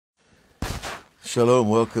Shalom,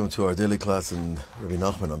 welcome to our daily class in Rebbe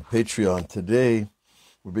Nachman on Patreon. Today,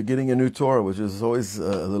 we're beginning a new Torah, which is always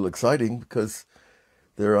a little exciting because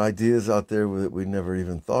there are ideas out there that we never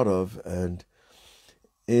even thought of. And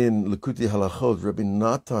in Likutei Halachot, Rebbe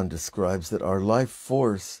Natan describes that our life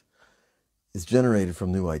force is generated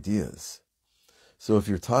from new ideas. So if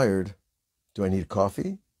you're tired, do I need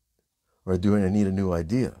coffee or do I need a new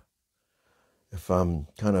idea? If I'm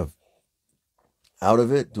kind of out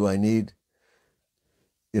of it, do I need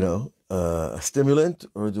a stimulant,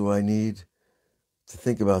 or do I need to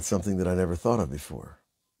think about something that I never thought of before?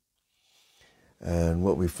 And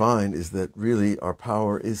what we find is that really our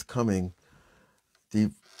power is coming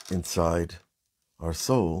deep inside our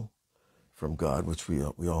soul from God, which we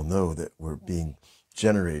all know that we're being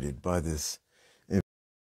generated by this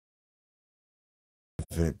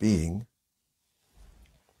infinite being.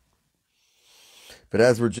 But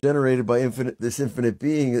as we're generated by this infinite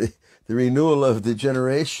being, the renewal of the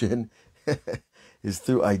generation is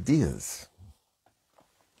through ideas.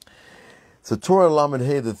 So Torah Lamed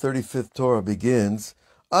Hey, the 35th Torah begins,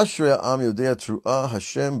 Ashrei Am Yodea Tru'ah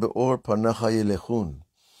Hashem Be'or Panacha Yelechun.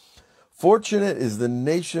 Fortunate is the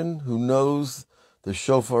nation who knows the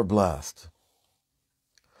shofar blast.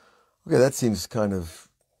 Okay, that seems kind of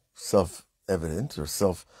self-evident or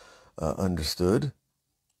self-understood.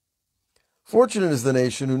 Fortunate is the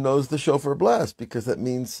nation who knows the shofar blast, because that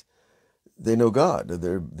means they know God.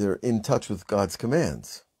 They're in touch with God's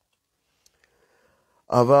commands.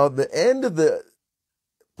 About the end of the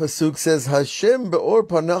pasuk says, Hashem be'or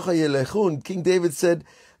panacha yelechun. King David said,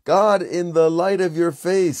 God, in the light of your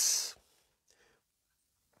face,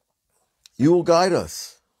 you will guide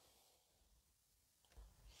us.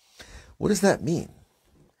 What does that mean?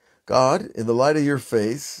 God, in the light of your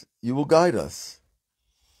face, you will guide us.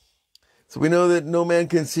 So we know that no man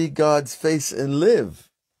can see God's face and live.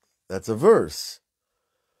 That's a verse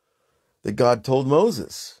that God told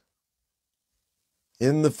Moses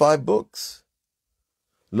in the 5 books.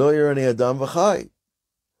 Lo yarani adam v'chai.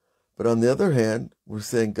 But on the other hand, we're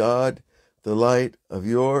saying, God, the light of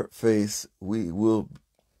your face, we will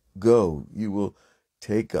go. You will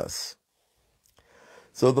take us.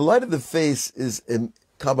 So the light of the face is in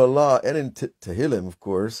kabbalah and in Tehillim, of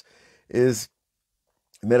course, is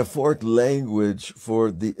metaphoric language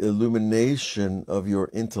for the illumination of your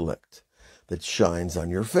intellect that shines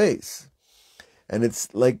on your face. And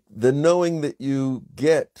it's like the knowing that you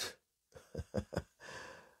get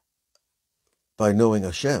by knowing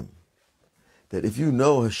Hashem. That if you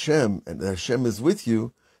know Hashem and Hashem is with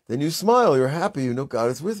you, then you smile, you're happy, you know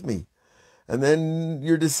God is with me. And then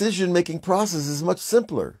your decision-making process is much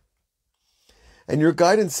simpler. And your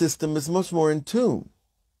guidance system is much more in tune.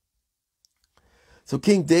 So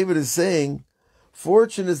King David is saying,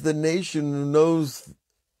 fortunate is the nation who knows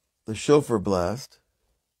the shofar blast.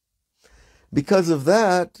 Because of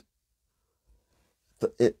that,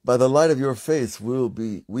 by the light of your face, we will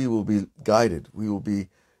be guided. We will be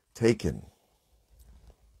taken.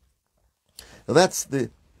 Now that's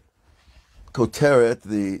the koteret,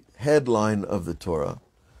 the headline of the Torah,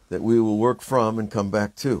 that we will work from and come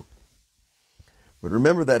back to. But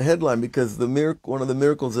remember that headline, because one of the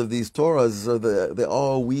miracles of these Torahs are they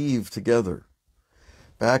all weave together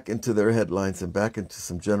back into their headlines and back into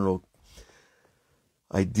some general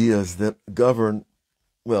ideas that govern,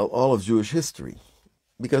 well, all of Jewish history.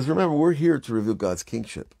 Because remember, we're here to reveal God's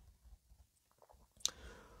kingship.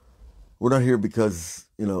 We're not here because,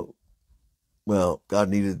 God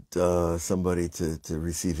needed somebody to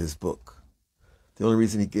receive his book. The only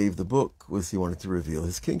reason he gave the book was he wanted to reveal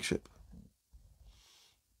his kingship.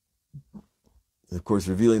 Of course,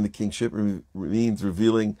 revealing the kingship means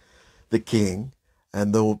revealing the king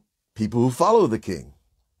and the people who follow the king.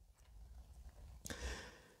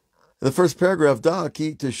 The first paragraph, the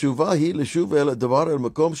idea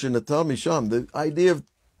of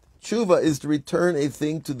tshuva is to return a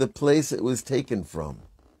thing to the place it was taken from.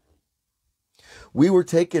 We were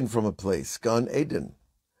taken from a place, Gan Eden.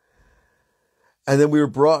 And then we were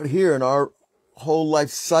brought here, and our whole life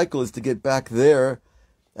cycle is to get back there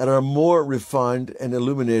at a more refined and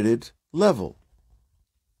illuminated level.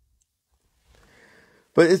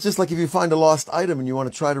 But it's just like if you find a lost item and you want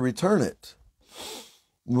to try to return it.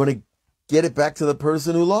 You want to get it back to the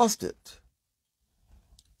person who lost it.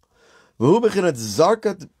 The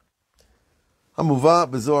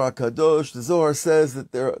Zohar says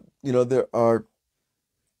that there are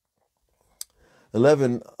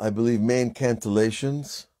 11, I believe, main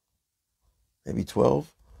cantillations, maybe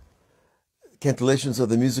 12. Cantillations are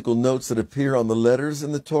the musical notes that appear on the letters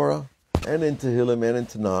in the Torah and in Tehillim and in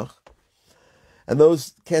Tanakh. And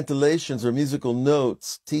those cantillations or musical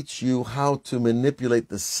notes teach you how to manipulate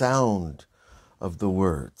the sound of the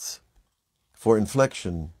words for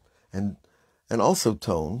inflection and also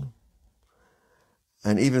tone,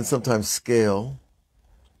 and even sometimes scale.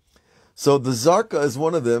 So the zarka is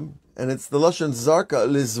one of them, and it's the lashon zarka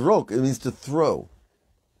lizrok. It means to throw.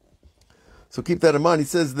 So keep that in mind. He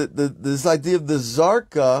says that this idea of the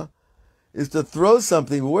zarka is to throw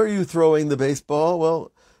something. Where are you throwing the baseball?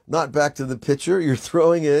 Well, not back to the pitcher. You're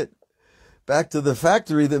throwing it back to the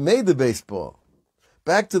factory that made the baseball,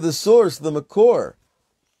 back to the source, the makor.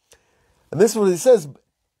 And this is what he says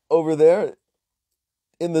over there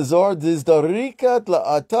in the Zohar, Dizdarikat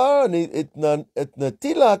la'atar et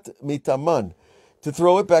natilat mitaman, to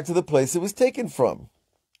throw it back to the place it was taken from.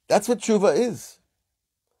 That's what tshuva is,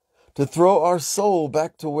 to throw our soul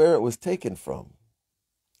back to where it was taken from.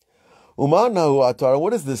 Umanahu atar,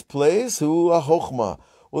 what is this place? Hu ha-chochma.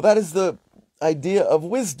 Well, that is the idea of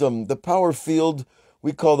wisdom, the power field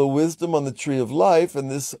we call the wisdom on the tree of life, and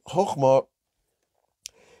this chochma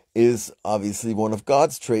is obviously one of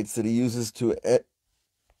God's traits that he uses to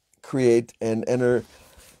create and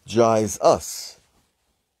energize us.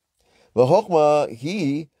 V'chochma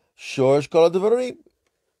hi shorsh kol hadavarim.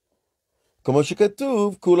 Kamo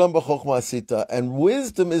shekatuv kulam b'chochma asita. And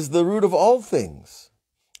wisdom is the root of all things.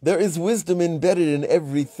 There is wisdom embedded in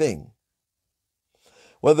everything.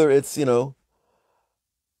 Whether it's, a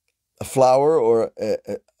flower or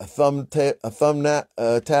a thumbtack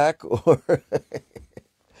or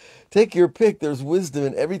take your pick. There's wisdom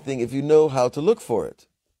in everything if you know how to look for it.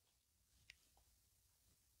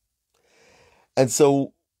 And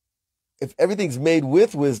so if everything's made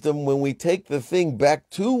with wisdom, when we take the thing back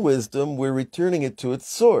to wisdom, we're returning it to its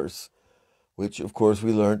source, which, of course,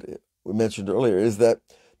 we mentioned earlier, is that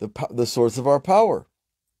the source of our power.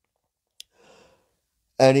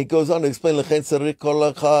 And he goes on to explain, L'chein tzarich kol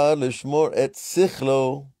echad lishmor et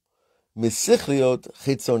sichlo misichliot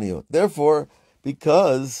chitzoniot. Therefore,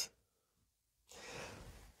 because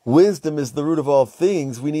wisdom is the root of all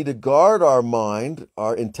things, we need to guard our mind,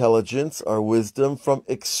 our intelligence, our wisdom from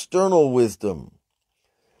external wisdom.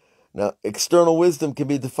 Now, external wisdom can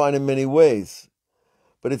be defined in many ways,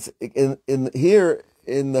 but it's here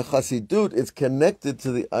in the chassidut, it's connected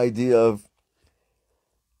to the idea of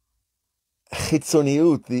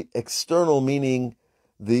chitzoniut, the external, meaning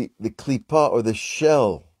the klipa or the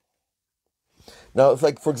shell. Now, it's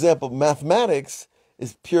like, for example, mathematics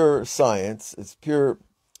is pure science. It's pure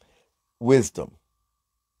wisdom.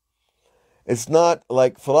 It's not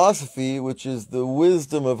like philosophy, which is the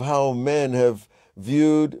wisdom of how men have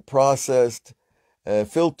viewed, processed,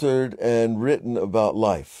 filtered, and written about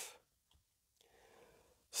life.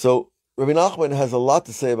 So Rebbe Nachman has a lot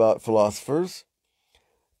to say about philosophers,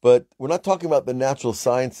 but we're not talking about the natural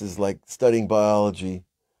sciences like studying biology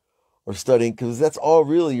or studying, because that's all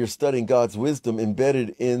really, you're studying God's wisdom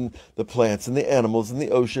embedded in the plants and the animals and the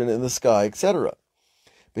ocean and the sky, etc.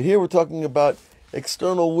 But here we're talking about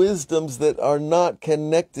external wisdoms that are not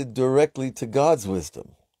connected directly to God's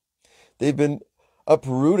wisdom. They've been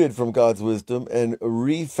uprooted from God's wisdom and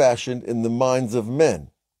refashioned in the minds of men.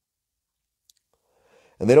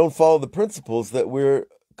 And they don't follow the principles that we're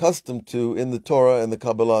accustomed to in the Torah and the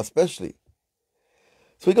Kabbalah especially.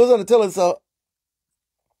 So he goes on to tell us how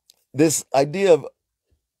this idea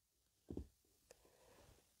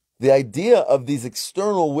of these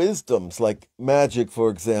external wisdoms, like magic, for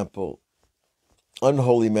example,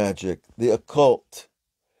 unholy magic, the occult,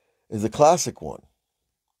 is a classic one.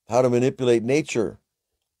 How to manipulate nature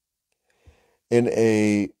in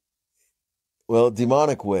a,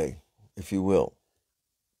 demonic way, if you will.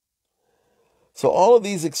 So all of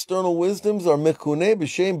these external wisdoms are mechuneh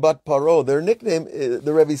b'shem bat paro. Their nickname,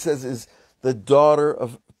 the Rebbe says, is the daughter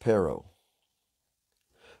of Pharaoh.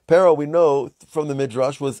 Pharaoh, we know from the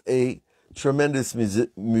Midrash, was a tremendous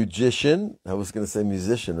magician. I was going to say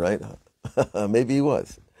musician, right? Maybe he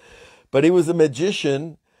was. But he was a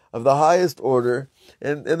magician of the highest order.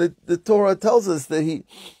 And the Torah tells us that he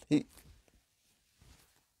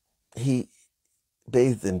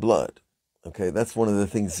bathed in blood. Okay, that's one of the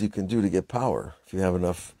things you can do to get power. If you have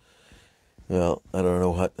enough, I don't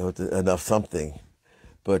know what enough something,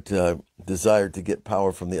 but desire to get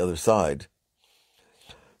power from the other side.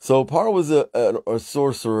 So Paro was a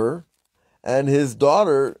sorcerer, and his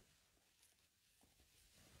daughter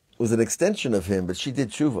was an extension of him, but she did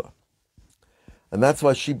tshuva. And that's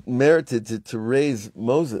why she merited to raise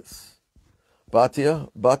Moses. Batia,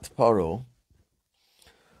 Bat Paro,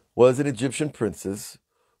 was an Egyptian princess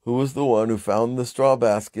who was the one who found the straw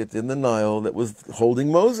basket in the Nile that was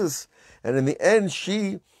holding Moses. And in the end,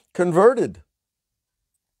 she converted.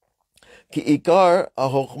 Ki ikar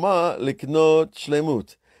ahochma liknot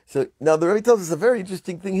shlemut. So now the Rebbe tells us a very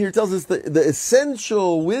interesting thing here. It tells us that the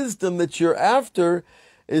essential wisdom that you're after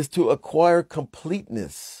is to acquire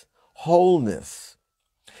completeness, wholeness.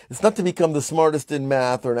 It's not to become the smartest in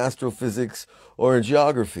math or in astrophysics or in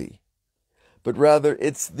geography, but rather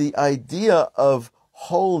it's the idea of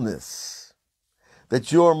wholeness,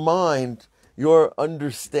 that your mind, your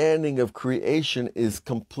understanding of creation is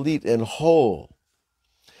complete and whole.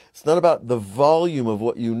 It's not about the volume of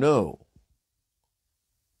what you know.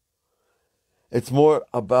 It's more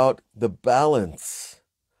about the balance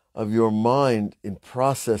of your mind in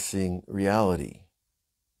processing reality.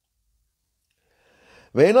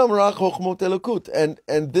 And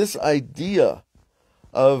this idea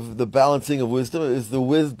of the balancing of wisdom is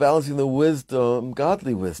balancing the wisdom,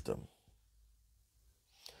 godly wisdom.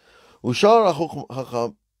 But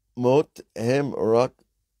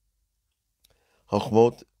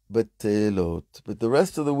the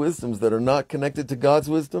rest of the wisdoms that are not connected to God's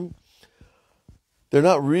wisdom, they're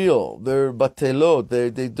not real. They're batelot.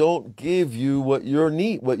 They don't give you what you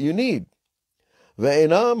need.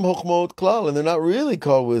 Ve'enam hochmot klal, and they're not really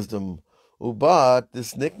called wisdom. Ubat,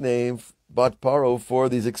 this nickname, bat paro, for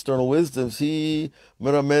these external wisdoms, he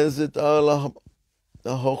meramezet al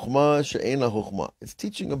hochma she'en hochma. It's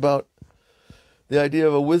teaching about the idea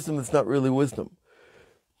of a wisdom that's not really wisdom.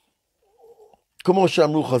 Como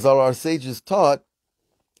shamru chazal, our sages taught,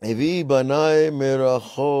 Evi banai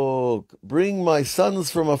merachok, bring my sons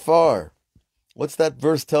from afar. What's that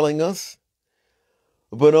verse telling us?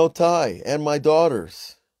 Banotai, and my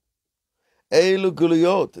daughters. Elu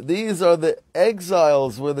guliyot, these are the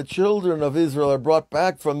exiles where the children of Israel are brought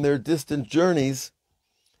back from their distant journeys.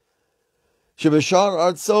 Shebeshar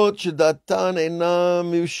artzot shedatan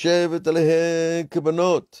enam yushevet alehen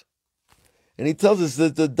kebanot. And he tells us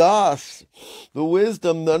that the das, the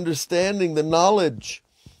wisdom, the understanding, the knowledge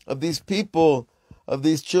of these people, of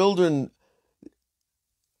these children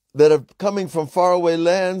that are coming from faraway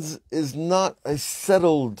lands is not a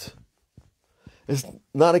settled, it's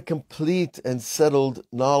not a complete and settled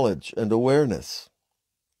knowledge and awareness.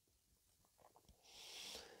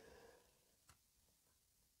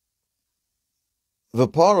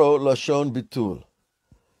 V'paro lashon bitul.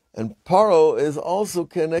 And paro is also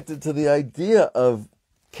connected to the idea of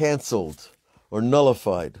canceled or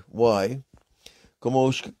nullified. Why?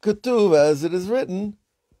 Como katuv, as it is written,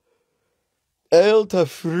 El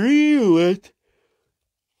tafriu et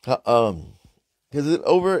ha'am. Because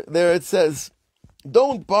over there it says,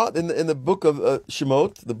 don't bother, in the book of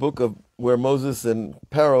Shemot, the book of where Moses and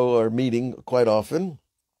Pharaoh are meeting quite often,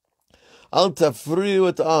 Al tafriu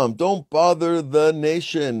et am, don't bother the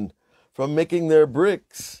nation from making their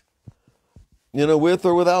bricks, with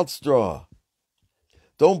or without straw.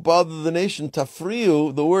 Don't bother the nation.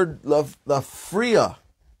 Tafriu, the word lafria,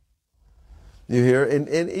 you hear, and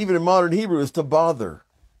even in modern Hebrew is to bother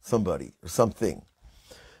somebody or something.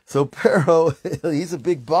 So Pharaoh, he's a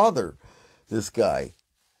big bother, this guy.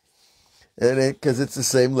 And because it's the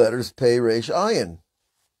same letters, Pei, Resh, Ayin.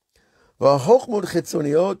 V'hochmot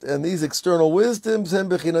chitzoniot, and these external wisdoms, hem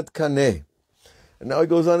bechinat kaneh. And now he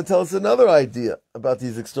goes on to tell us another idea about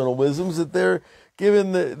these external wisdoms, that they're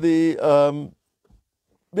given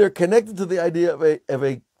they're connected to the idea of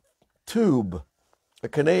a tube. A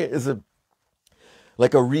kaneh is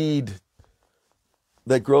like a reed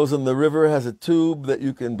that grows in the river, has a tube that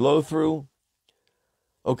you can blow through.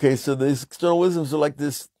 Okay, so these external wisdoms are like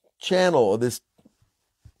this channel, this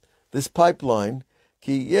pipeline.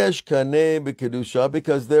 Ki yesh kaneh b'kedusha,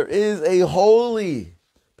 because there is a holy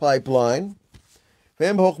pipeline.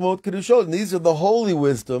 V'hem hochmot kedushot, and these are the holy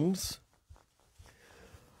wisdoms.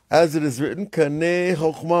 As it is written, kaneh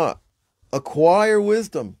hochma, acquire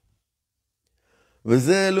wisdom. And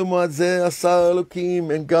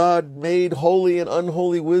God made holy and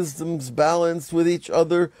unholy wisdoms balanced with each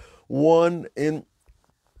other, one in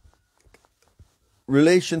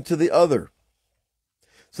relation to the other.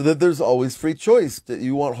 So that there's always free choice. That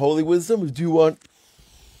you want holy wisdom, or do you want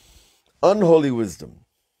unholy wisdom?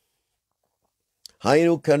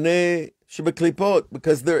 Hayinu kaneh shebeklipot,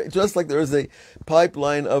 because just like there is a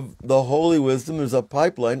pipeline of the holy wisdom, there's a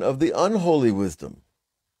pipeline of the unholy wisdom.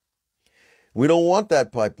 We don't want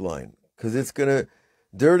that pipeline, because it's going to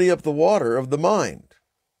dirty up the water of the mind.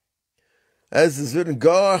 As is written,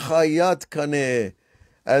 gar chayat kaneh,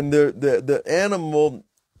 and the animal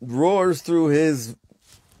roars through his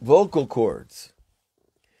vocal cords.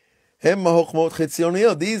 Hem mahochmot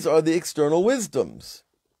chitzioniyot, these are the external wisdoms,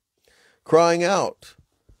 crying out,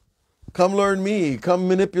 come learn me, come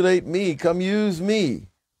manipulate me, come use me.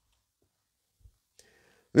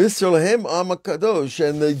 V'Yisrael am kadosh,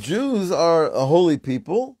 and the Jews are a holy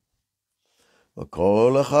people.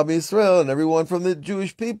 V'kol echad Yisrael, and everyone from the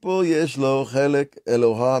Jewish people, yesh lo chelek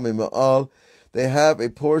Eloha mima'al, they have a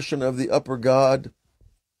portion of the upper God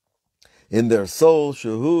in their soul,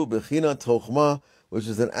 shehu bechinat chokhmah, which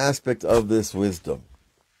is an aspect of this wisdom.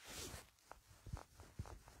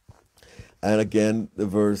 And again, the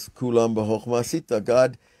verse, kulam b'chokhmah sita,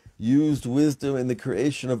 God used wisdom in the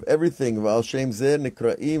creation of everything, v'al shem zeh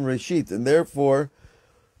nikraim reshit, and therefore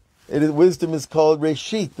wisdom is called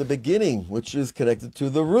reshit, the beginning, which is connected to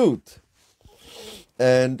the root.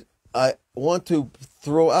 And I want to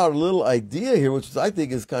throw out a little idea here, which I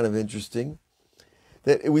think is kind of interesting,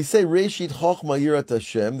 that we say reshit chokhmah yirat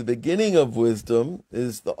Hashem, the beginning of wisdom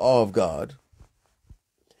is the awe of God.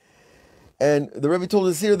 And the Rebbe told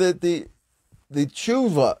us here that the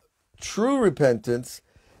tshuva, true repentance,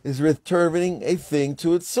 is returning a thing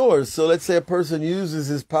to its source. So let's say a person uses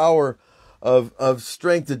his power of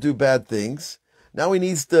strength to do bad things. Now he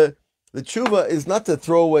needs to, the tshuva is not to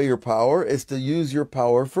throw away your power, it's to use your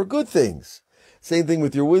power for good things. Same thing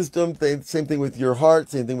with your wisdom, same thing with your heart,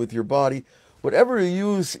 same thing with your body. Whatever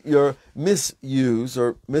you misuse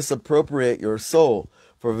or misappropriate your soul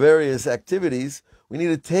for various activities, we need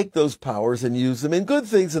to take those powers and use them in good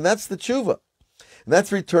things, and that's the tshuva. And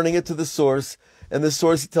that's returning it to the source, and the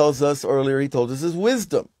source, he tells us earlier, he told us, is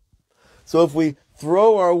wisdom. So if we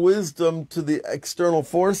throw our wisdom to the external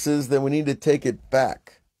forces, then we need to take it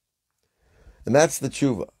back. And that's the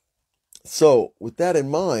tshuva. So, with that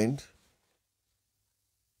in mind,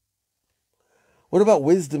 what about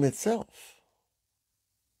wisdom itself?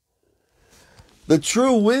 The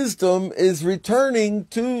true wisdom is returning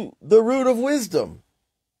to the root of wisdom.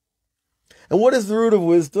 And what is the root of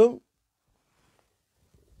wisdom?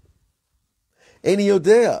 Eini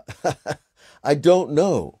yodea. I don't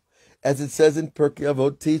know. As it says in Pirkei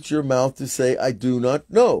Avot, teach your mouth to say, I do not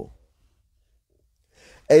know.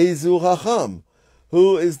 Eizu hacham.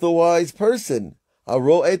 Who is the wise person?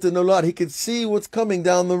 Haro'et hanolad. He can see what's coming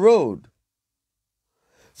down the road.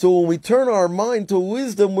 So when we turn our mind to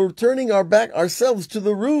wisdom, we're turning ourselves to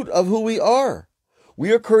the root of who we are.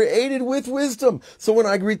 We are created with wisdom. So when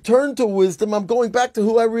I return to wisdom, I'm going back to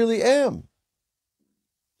who I really am.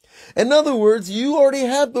 In other words, you already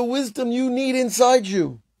have the wisdom you need inside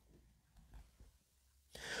you.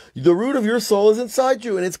 The root of your soul is inside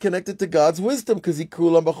you, and it's connected to God's wisdom, because he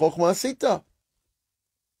kulam b'chokhmah sita.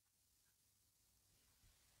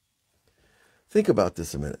 Think about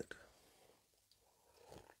this a minute.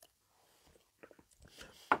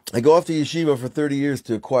 I go off to yeshiva for 30 years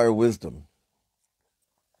to acquire wisdom.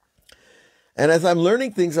 And as I'm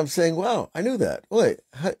learning things, I'm saying, wow, I knew that. Wait,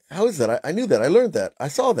 how is that? I knew that. I learned that. I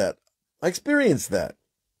saw that. I experienced that.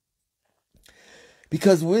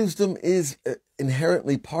 Because wisdom is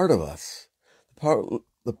inherently part of us.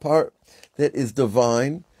 The part that is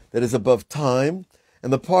divine, that is above time,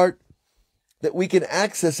 and the part that we can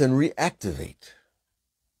access and reactivate.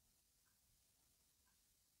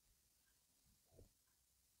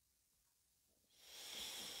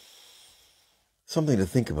 Something to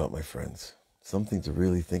think about, my friends. Something to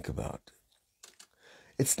really think about.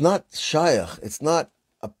 It's not shayach. It's not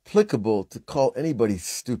applicable to call anybody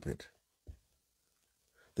stupid.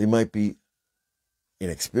 They might be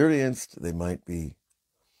inexperienced. They might be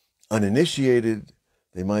uninitiated.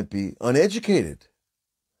 They might be uneducated.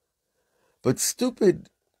 But stupid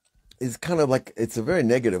is kind of like, it's a very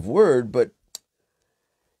negative word, but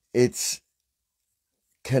it's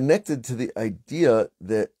connected to the idea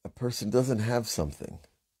that a person doesn't have something.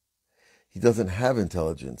 He doesn't have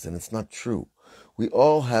intelligence, and it's not true. We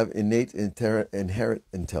all have innate, inherent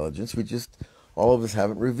intelligence. All of us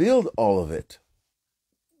haven't revealed all of it.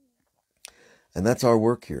 And that's our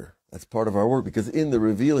work here. That's part of our work, because in the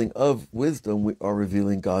revealing of wisdom, we are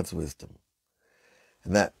revealing God's wisdom.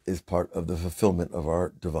 And that is part of the fulfillment of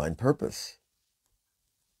our divine purpose.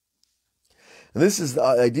 And this is the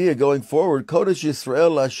idea going forward. Kodesh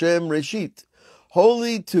Yisrael Lashem Reshit.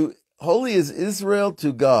 Holy is Israel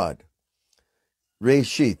to God.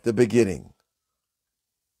 Reshit, the beginning.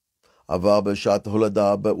 Aval b'shat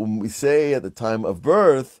holadah. But when we say at the time of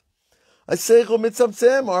birth,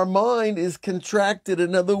 our mind is contracted.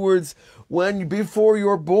 In other words, before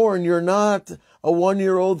you're born, you're not a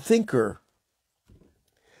 1-year-old thinker.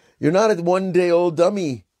 You're not a 1-day-old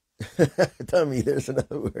dummy. Dummy, there's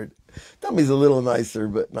another word. Dummy's a little nicer,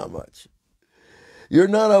 but not much. You're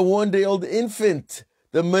not a 1-day-old infant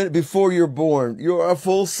the minute before you're born. You're a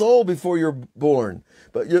full soul before you're born.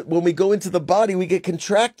 But when we go into the body, we get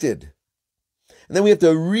contracted. And then we have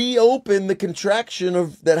to reopen the contraction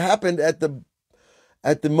that happened at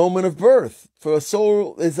at the moment of birth. For a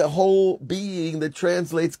soul is a whole being that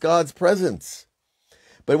translates God's presence.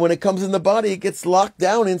 But when it comes in the body, it gets locked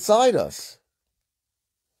down inside us.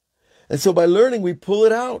 And so by learning, we pull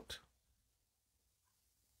it out.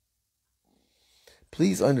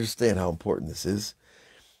 Please understand how important this is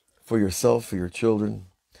for yourself, for your children,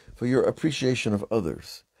 for your appreciation of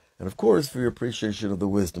others, and of course, for your appreciation of the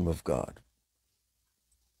wisdom of God.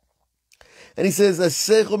 And he says,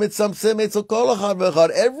 everyone's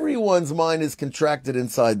mind is contracted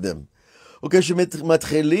inside them. But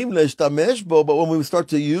when we start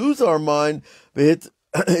to use our mind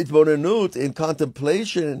in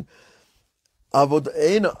contemplation,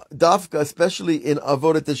 especially in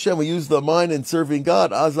avodat Hashem, we use the mind in serving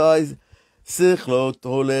God.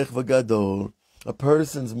 A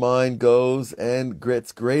person's mind goes and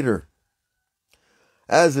gets greater.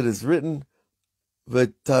 As it is written,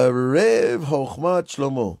 V'tarev chochmat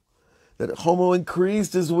Shlomo, that Shlomo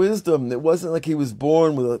increased his wisdom. It wasn't like he was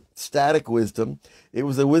born with a static wisdom. It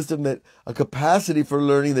was a wisdom that, a capacity for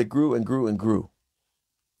learning that grew and grew and grew.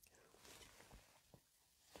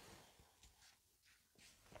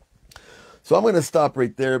 So I'm going to stop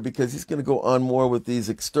right there because he's going to go on more with these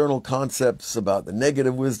external concepts about the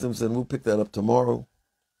negative wisdoms, and we'll pick that up tomorrow.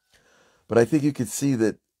 But I think you could see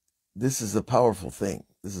that this is a powerful thing.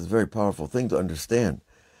 This is a very powerful thing to understand,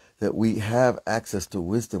 that we have access to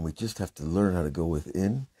wisdom. We just have to learn how to go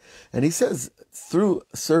within. And he says through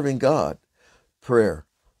serving God, prayer,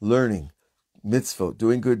 learning, mitzvot,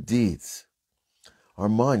 doing good deeds, our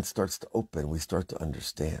mind starts to open. We start to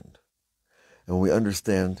understand. And when we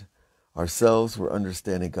understand ourselves, we're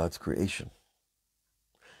understanding God's creation.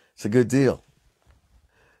 It's a good deal.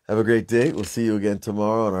 Have a great day. We'll see you again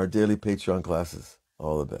tomorrow on our daily Patreon classes.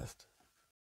 All the best.